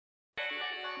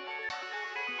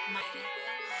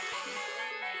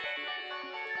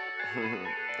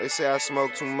They say I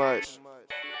smoke too much.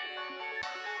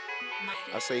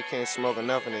 I say you can't smoke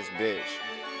enough in this bitch.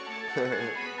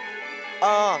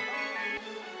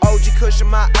 OG cushion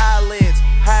my eyelids.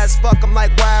 High as fuck, I'm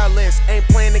like wireless. Ain't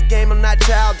playing the game, I'm not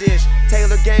childish.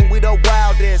 Taylor gang, we the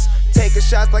wildest. Taking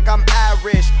shots like I'm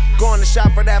Irish. Going to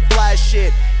shop for that fly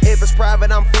shit. If it's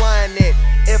private, I'm flying it.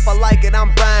 If I like it,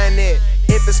 I'm buying it.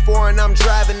 If it's foreign, I'm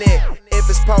driving it. If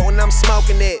it's potent, I'm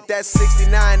smoking it. That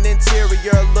 69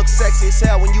 interior looks sexy as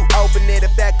hell when you open it.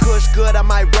 If that kush good, I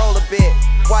might roll a bit.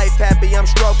 Wife happy, I'm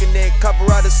stroking it. Cover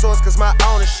other source, cause my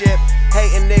ownership.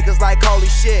 Hating niggas like holy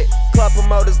shit. Club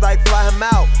promoters like fly him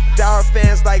out. Dour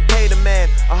fans like pay the man.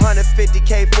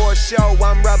 150K for a show.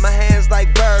 I'm rub my hands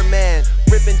like Birdman.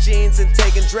 Ripping jeans and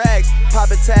taking drags.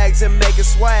 Popping tags and making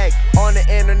swag. On the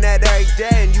internet every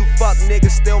day. And you fuck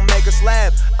niggas still make us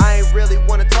laugh. I ain't really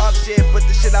wanna talk shit, but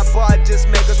the shit I bought just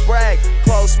make us brag.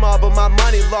 Clothes small, but my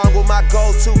money long. With my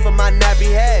gold tooth and my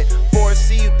nappy head.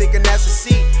 4C, you thinking that's a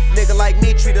seat. Nigga like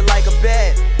me treated like a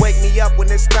bed. Wake me up when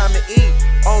it's time to eat.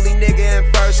 Only nigga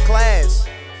in first class.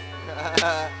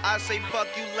 I say fuck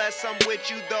you less, I'm with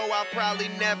you. Though I'll probably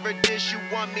never dish you.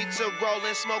 Want me to roll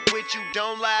and smoke with you.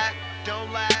 Don't lie,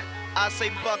 don't lie. I say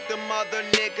fuck them other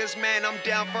niggas. Man, I'm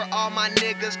down for all my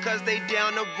niggas, cause they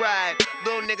down to ride.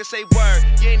 Little nigga say word,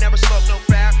 you ain't never smoked no